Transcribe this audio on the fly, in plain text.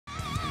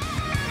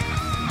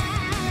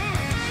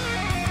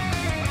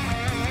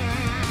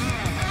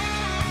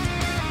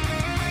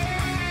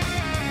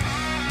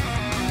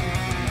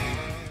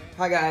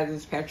Hi guys, this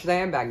is Panthers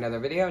back with another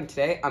video, and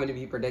today I'm going to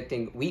be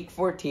predicting Week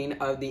 14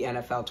 of the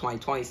NFL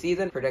 2020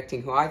 season,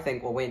 predicting who I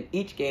think will win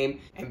each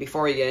game. And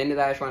before we get into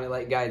that, I just want to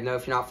let you guys know,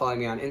 if you're not following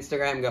me on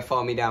Instagram, go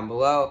follow me down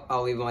below.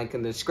 I'll leave a link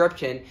in the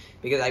description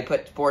because I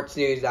put sports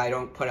news that I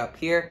don't put up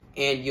here,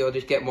 and you'll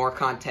just get more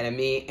content of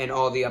me and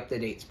all the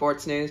up-to-date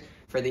sports news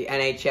for the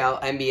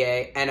NHL,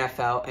 NBA,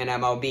 NFL, and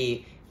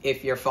MLB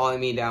if you're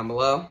following me down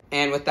below.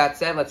 And with that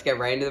said, let's get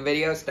right into the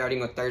video, starting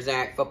with Thursday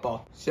Night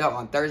Football. So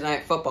on Thursday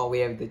Night Football, we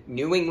have the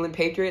New England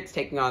Patriots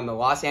taking on the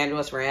Los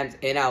Angeles Rams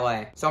in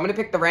LA. So I'm going to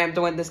pick the Rams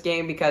to win this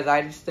game because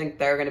I just think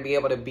they're going to be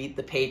able to beat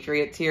the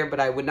Patriots here, but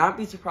I would not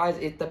be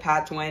surprised if the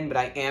Pats win, but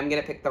I am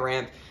going to pick the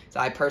Rams. So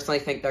I personally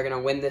think they're going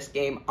to win this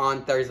game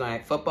on Thursday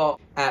Night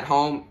Football at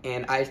home,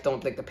 and I just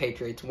don't think the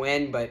Patriots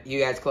win, but you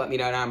guys can let me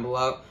know down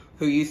below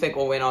who you think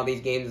will win all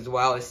these games as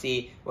well, to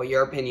see what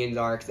your opinions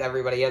are, because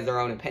everybody has their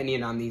own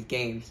opinion on these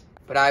games.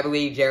 But I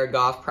believe Jared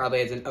Goff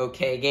probably has an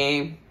okay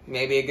game,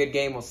 maybe a good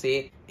game, we'll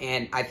see.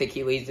 And I think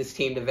he leads this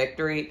team to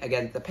victory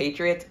against the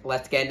Patriots.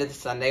 Let's get into the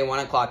Sunday 1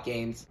 o'clock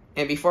games.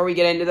 And before we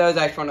get into those,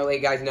 I just want to let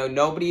you guys know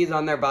nobody is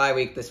on their bye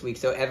week this week,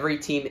 so every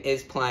team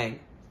is playing.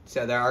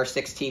 So there are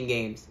 16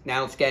 games.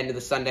 Now let's get into the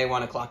Sunday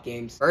 1 o'clock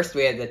games. First,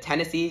 we have the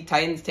Tennessee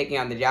Titans taking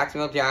on the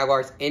Jacksonville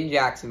Jaguars in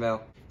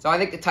Jacksonville. So I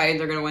think the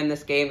Titans are going to win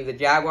this game. The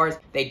Jaguars,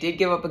 they did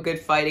give up a good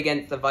fight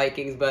against the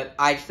Vikings, but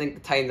I just think the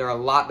Titans are a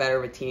lot better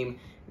of a team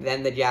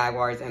than the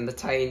Jaguars, and the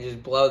Titans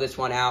just blow this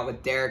one out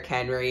with Derrick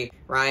Henry,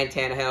 Ryan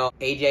Tannehill,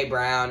 A.J.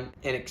 Brown,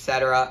 and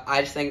etc.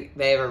 I just think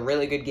they have a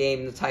really good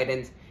game, the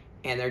Titans,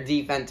 and their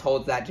defense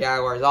holds that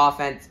Jaguars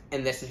offense,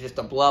 and this is just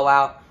a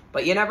blowout.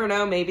 But you never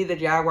know, maybe the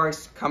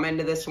Jaguars come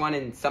into this one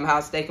and somehow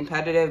stay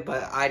competitive,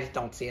 but I just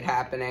don't see it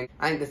happening.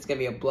 I think this is going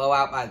to be a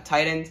blowout by the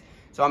Titans.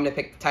 So I'm going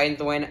to pick the Titans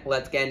to win.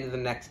 Let's get into the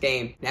next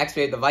game. Next,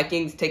 we have the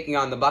Vikings taking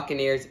on the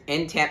Buccaneers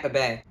in Tampa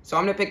Bay. So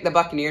I'm going to pick the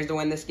Buccaneers to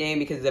win this game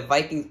because the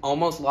Vikings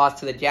almost lost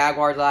to the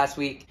Jaguars last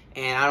week,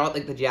 and I don't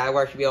think the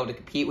Jaguars should be able to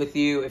compete with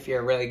you if you're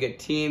a really good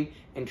team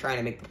and trying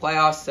to make the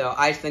playoffs. So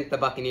I just think the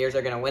Buccaneers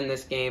are going to win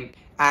this game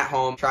at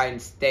home, try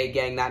and stay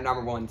getting that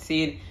 #1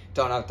 seed.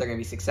 Don't know if they're going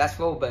to be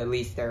successful, but at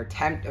least their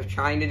attempt of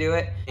trying to do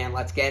it. And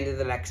let's get into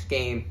the next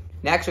game.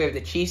 Next, we have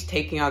the Chiefs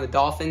taking on the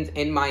Dolphins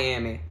in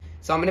Miami.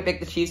 So I'm going to pick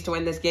the Chiefs to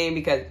win this game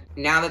because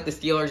now that the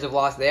Steelers have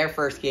lost their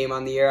first game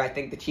on the year, I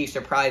think the Chiefs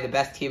are probably the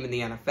best team in the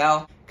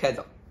NFL because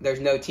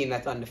there's no team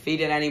that's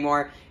undefeated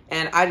anymore.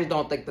 And I just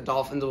don't think the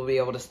Dolphins will be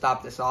able to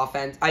stop this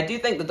offense. I do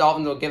think the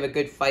Dolphins will give a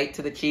good fight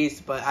to the Chiefs,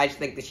 but I just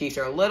think the Chiefs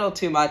are a little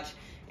too much,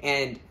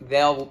 and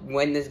they'll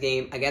win this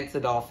game against the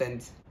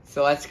Dolphins.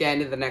 So let's get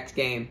into the next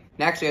game.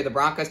 Next, we have the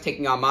Broncos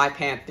taking on my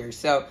Panthers.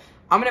 So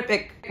I'm going to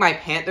pick my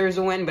Panthers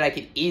to win, but I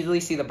could easily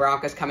see the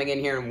Broncos coming in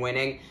here and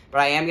winning.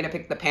 But I am going to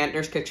pick the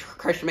Panthers because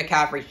Christian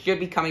McCaffrey should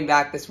be coming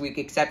back this week,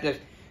 except if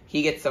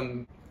he gets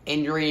some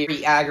injury,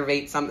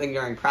 re-aggravate something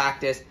during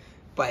practice.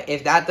 But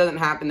if that doesn't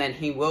happen, then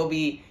he will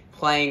be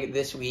playing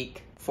this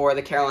week for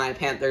the Carolina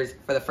Panthers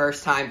for the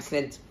first time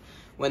since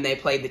when they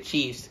played the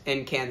Chiefs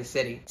in Kansas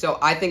City. So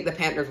I think the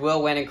Panthers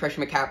will win, and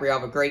Christian McCaffrey will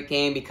have a great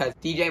game because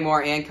DJ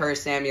Moore and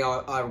Curtis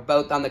Samuel are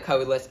both on the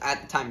COVID list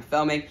at the time of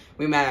filming.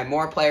 We might have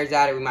more players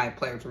added, we might have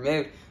players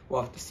removed.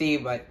 We'll have to see,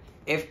 but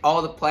if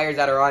all the players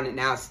that are on it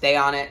now stay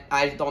on it,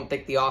 I just don't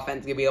think the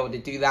offense is going to be able to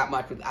do that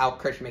much without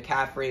Christian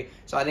McCaffrey.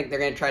 So I think they're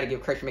going to try to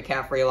give Christian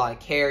McCaffrey a lot of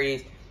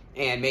carries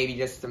and maybe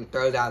just some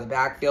throws out of the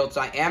backfield.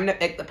 So I am going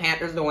to pick the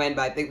Panthers to win,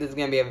 but I think this is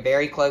going to be a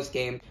very close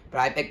game. But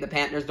I picked the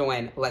Panthers to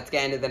win. Let's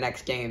get into the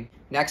next game.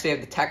 Next, we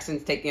have the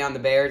Texans taking on the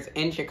Bears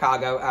in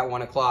Chicago at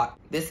 1 o'clock.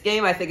 This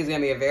game, I think, is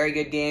going to be a very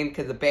good game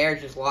because the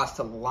Bears just lost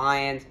to the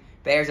Lions.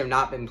 Bears have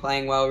not been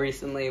playing well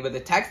recently, but the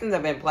Texans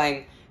have been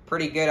playing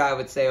pretty good, I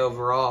would say,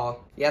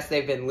 overall. Yes,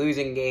 they've been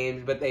losing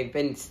games, but they've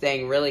been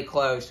staying really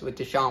close with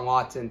Deshaun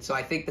Watson. So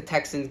I think the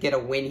Texans get a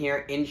win here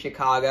in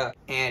Chicago,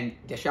 and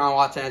Deshaun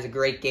Watson has a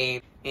great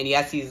game. And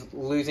yes, he's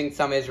losing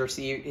some of his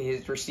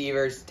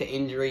receivers to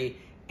injury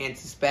and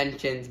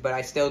suspensions, but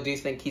I still do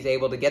think he's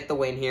able to get the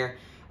win here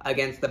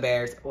against the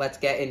Bears. Let's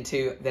get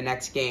into the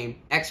next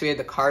game. Next, we have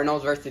the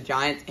Cardinals versus the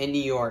Giants in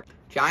New York.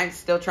 Giants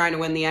still trying to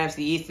win the NFC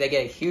East. They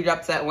get a huge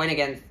upset win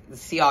against the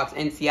Seahawks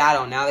in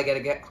Seattle. Now they got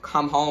to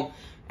come home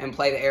and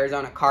play the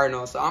Arizona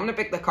Cardinals. So I'm going to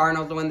pick the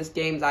Cardinals to win this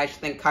game. I just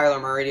think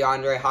Kyler Murray,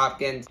 DeAndre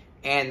Hopkins,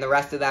 and the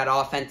rest of that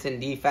offense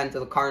and defense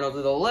of the Cardinals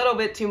is a little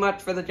bit too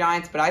much for the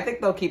Giants, but I think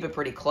they'll keep it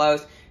pretty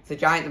close. The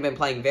Giants have been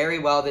playing very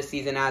well this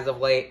season as of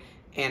late,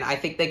 and I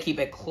think they keep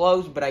it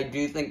close, but I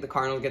do think the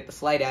Cardinals get the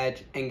slight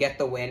edge and get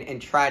the win and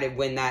try to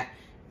win that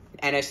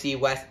NFC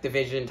West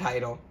division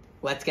title.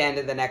 Let's get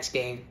into the next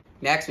game.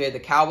 Next, we have the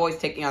Cowboys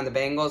taking on the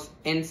Bengals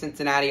in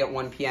Cincinnati at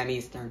 1 p.m.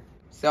 Eastern.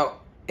 So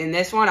in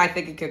this one, I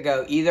think it could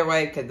go either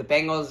way because the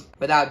Bengals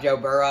without Joe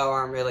Burrow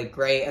aren't really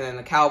great, and then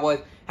the Cowboys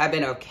have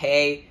been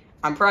okay.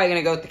 I'm probably going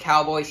to go with the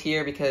Cowboys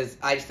here because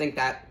I just think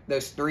that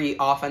those three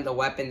offensive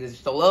weapons is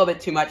just a little bit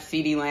too much.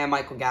 CeeDee Lamb,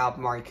 Michael Gallup,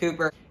 Amari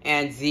Cooper,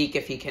 and Zeke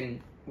if he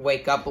can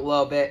wake up a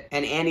little bit.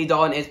 And Andy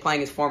Dalton is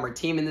playing his former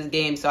team in this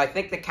game, so I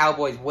think the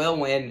Cowboys will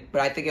win,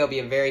 but I think it'll be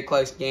a very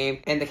close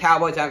game. And the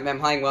Cowboys haven't been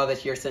playing well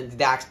this year since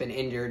Dak's been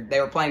injured. They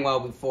were playing well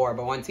before,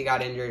 but once he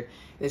got injured,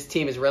 this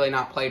team has really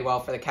not played well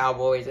for the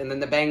Cowboys. And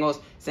then the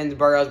Bengals, since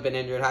Burrow's been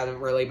injured, hasn't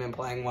really been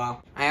playing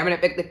well. I am going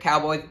to pick the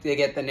Cowboys to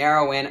get the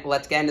narrow win.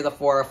 Let's get into the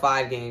 4 or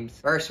 5 games.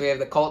 First, we have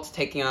the Colts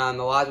taking on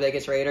the Las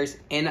Vegas Raiders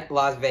in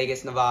Las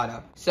Vegas,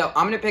 Nevada. So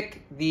I'm going to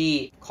pick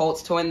the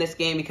Colts to win this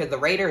game because the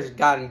Raiders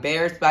got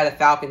embarrassed by the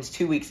Falcons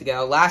 2 weeks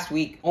ago. Last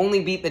week,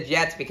 only beat the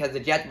Jets because the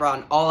Jets brought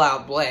an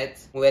all-out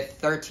blitz with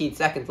 13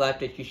 seconds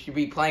left. If you should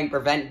be playing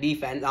prevent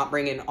defense, not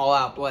bring an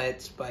all-out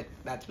blitz, but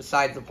that's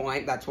besides the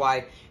point. That's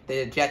why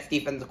the Jets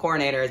defensive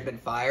coordinator has been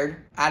fired.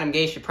 Adam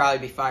Gase should probably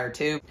be fired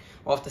too.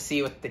 We'll have to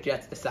see what the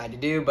Jets decide to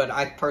do, but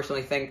I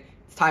personally think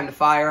it's time to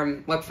fire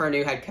him. Look for a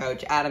new head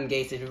coach. Adam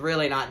Gase has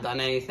really not done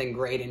anything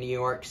great in New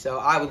York, so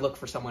I would look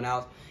for someone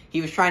else.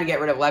 He was trying to get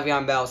rid of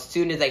Le'Veon Bell as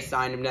soon as they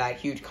signed him to that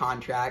huge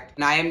contract.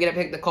 And I am going to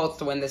pick the Colts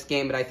to win this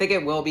game, but I think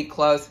it will be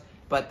close.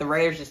 But the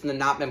Raiders just have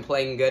not been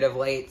playing good of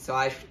late, so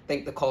I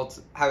think the Colts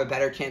have a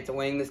better chance of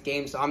winning this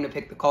game, so I'm going to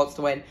pick the Colts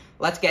to win.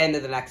 Let's get into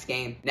the next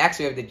game. Next,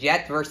 we have the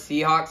Jets versus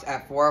Seahawks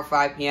at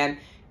 4:05 p.m.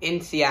 in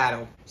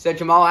Seattle. So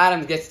Jamal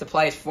Adams gets to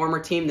play his former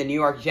team, the New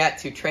York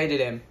Jets, who traded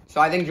him. So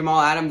I think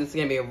Jamal Adams is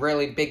going to be a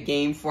really big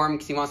game for him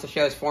because he wants to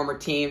show his former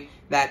team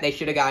that they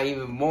should have got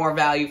even more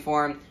value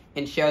for him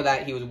and show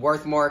that he was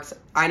worth more.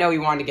 I know he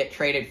wanted to get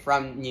traded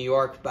from New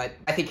York, but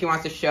I think he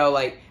wants to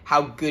show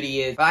how good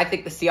he is. But I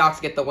think the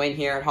Seahawks get the win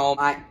here at home.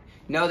 I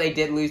know they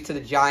did lose to the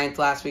Giants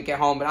last week at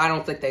home, but I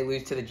don't think they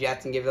lose to the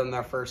Jets and give them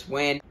their first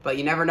win. But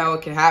you never know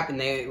what can happen.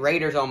 The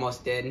Raiders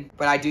almost did.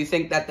 But I do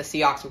think that the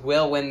Seahawks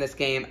will win this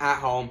game at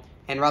home.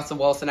 And Russell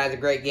Wilson has a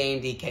great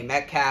game. DK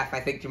Metcalf. I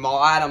think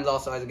Jamal Adams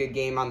also has a good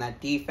game on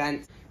that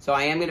defense. So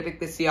I am going to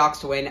pick the Seahawks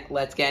to win.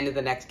 Let's get into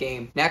the next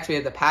game. Next, we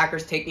have the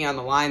Packers taking on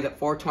the Lions at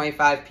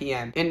 4:25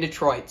 p.m. in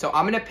Detroit. So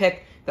I'm going to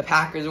pick the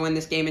Packers to win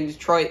this game in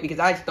Detroit because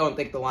I just don't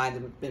think the Lions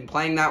have been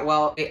playing that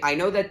well. I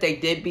know that they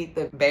did beat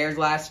the Bears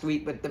last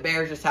week, but the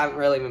Bears just haven't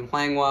really been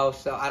playing well,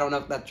 so I don't know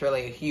if that's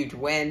really a huge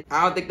win.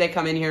 I don't think they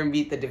come in here and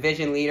beat the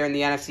division leader in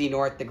the NFC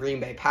North, the Green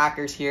Bay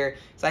Packers here.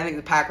 So I think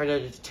the Packers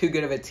are just too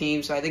good of a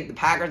team. So I think the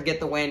Packers get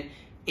the win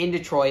in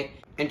Detroit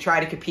and try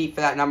to compete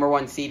for that number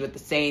 1 seed with the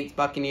Saints,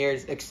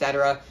 Buccaneers,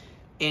 etc.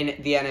 in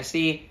the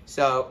NFC.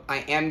 So I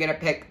am going to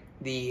pick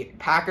the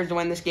Packers to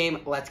win this game.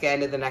 Let's get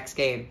into the next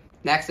game.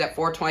 Next, at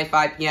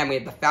 4:25 p.m., we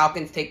have the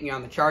Falcons taking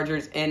on the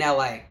Chargers in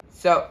LA.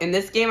 So in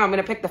this game, I'm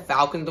going to pick the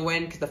Falcons to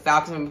win because the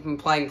Falcons have been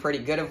playing pretty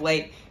good of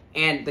late,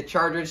 and the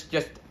Chargers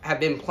just have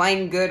been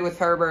playing good with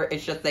Herbert.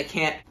 It's just they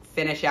can't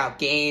finish out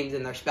games,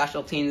 and their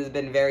special teams has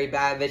been very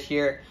bad this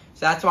year.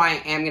 So that's why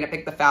I am going to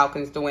pick the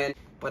Falcons to win.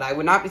 But I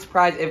would not be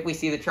surprised if we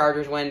see the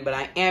Chargers win, but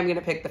I am going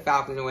to pick the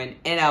Falcons to win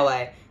in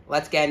LA.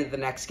 Let's get into the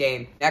next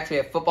game. Next, we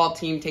have football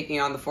team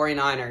taking on the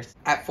 49ers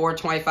at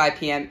 4:25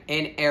 p.m.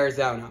 in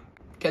Arizona.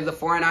 Because the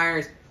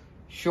 49ers'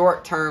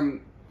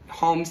 short-term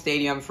home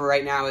stadium for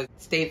right now is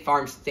State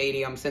Farm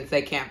Stadium since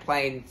they can't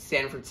play in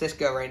San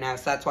Francisco right now.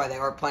 So that's why they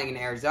are playing in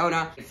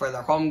Arizona for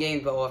their home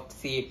games. But we'll have to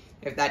see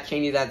if that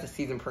changes as the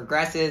season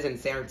progresses and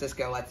San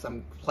Francisco lets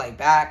them play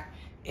back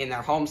in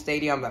their home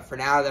stadium. But for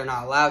now, they're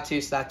not allowed to.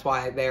 So that's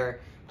why they're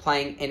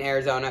playing in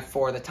Arizona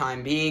for the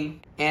time being.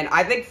 And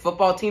I think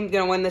football team's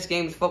going to win this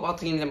game. The football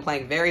team's been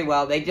playing very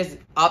well. They just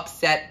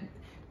upset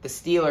the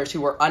Steelers,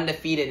 who were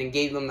undefeated, and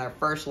gave them their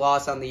first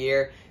loss on the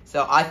year.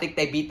 So I think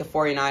they beat the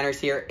 49ers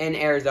here in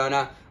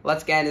Arizona.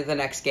 Let's get into the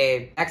next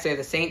game. Next, we have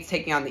the Saints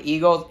taking on the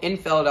Eagles in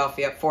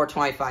Philadelphia at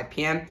 4:25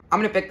 p.m. I'm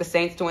going to pick the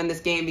Saints to win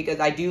this game because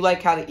I do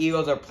like how the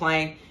Eagles are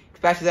playing,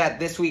 especially that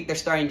this week they're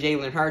starting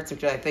Jalen Hurts,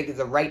 which I think is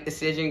the right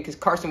decision because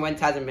Carson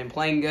Wentz hasn't been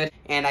playing good.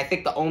 And I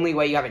think the only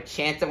way you have a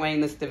chance at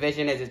winning this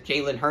division is if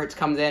Jalen Hurts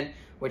comes in,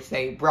 which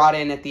they brought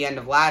in at the end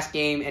of last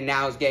game and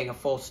now is getting a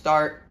full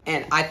start.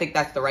 And I think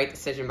that's the right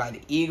decision by the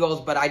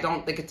Eagles, but I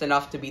don't think it's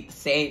enough to beat the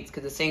Saints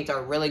because the Saints are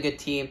a really good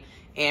team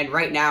and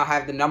right now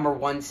have the number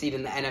 1 seed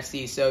in the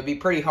NFC, so it'd be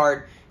pretty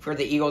hard for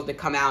the Eagles to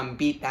come out and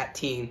beat that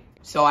team.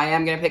 So I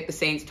am going to pick the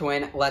Saints to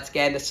win. Let's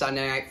get into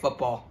Sunday Night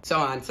Football. So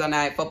on Sunday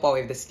Night Football,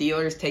 we have the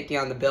Steelers taking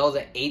on the Bills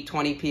at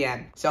 8:20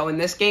 p.m. So in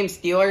this game,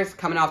 Steelers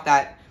coming off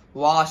that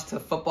loss to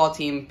the football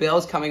team.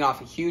 Bills coming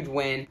off a huge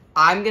win.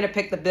 I'm going to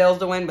pick the Bills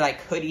to win, but I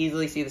could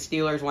easily see the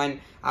Steelers win.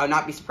 I would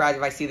not be surprised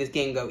if I see this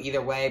game go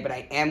either way, but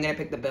I am going to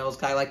pick the Bills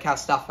because I like how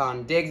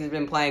Stephon Diggs has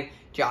been playing,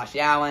 Josh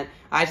Allen.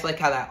 I just like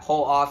how that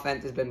whole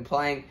offense has been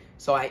playing.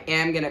 So I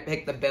am going to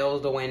pick the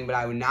Bills to win, but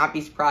I would not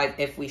be surprised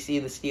if we see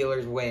the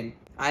Steelers win.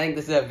 I think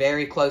this is a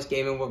very close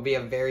game and will be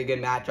a very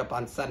good matchup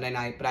on Sunday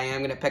night, but I am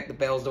going to pick the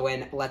Bills to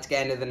win. Let's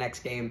get into the next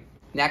game.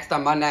 Next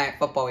on Monday Night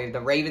Football, we have the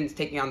Ravens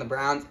taking on the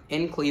Browns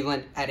in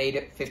Cleveland at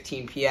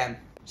 8:15 p.m.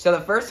 So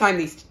the first time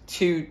these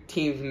two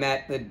teams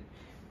met, the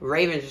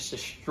Ravens just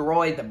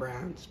destroyed the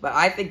Browns. But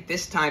I think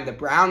this time the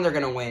Browns are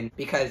going to win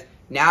because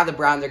now the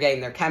Browns are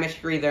getting their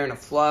chemistry. They're in a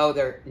flow.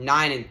 They're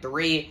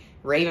 9-3.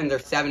 Ravens are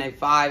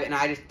 7-5, and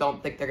I just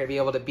don't think they're going to be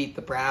able to beat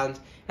the Browns.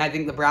 And I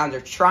think the Browns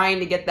are trying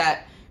to get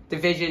that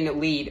division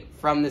lead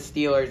from the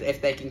Steelers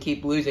if they can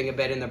keep losing a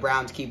bit and the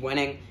Browns keep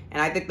winning.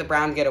 And I think the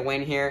Browns get a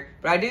win here.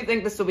 But I do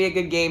think this will be a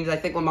good game. I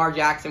think Lamar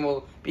Jackson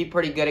will be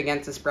pretty good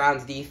against this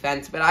Browns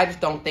defense. But I just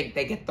don't think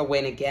they get the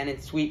win again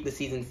and sweep the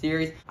season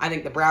series. I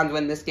think the Browns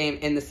win this game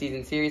in the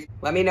season series.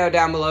 Let me know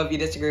down below if you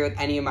disagree with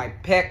any of my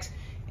picks.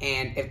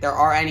 And if there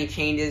are any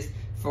changes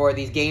for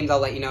these games, I'll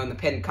let you know in the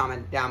pinned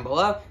comment down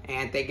below.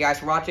 And thank you guys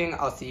for watching.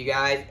 I'll see you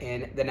guys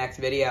in the next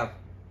video.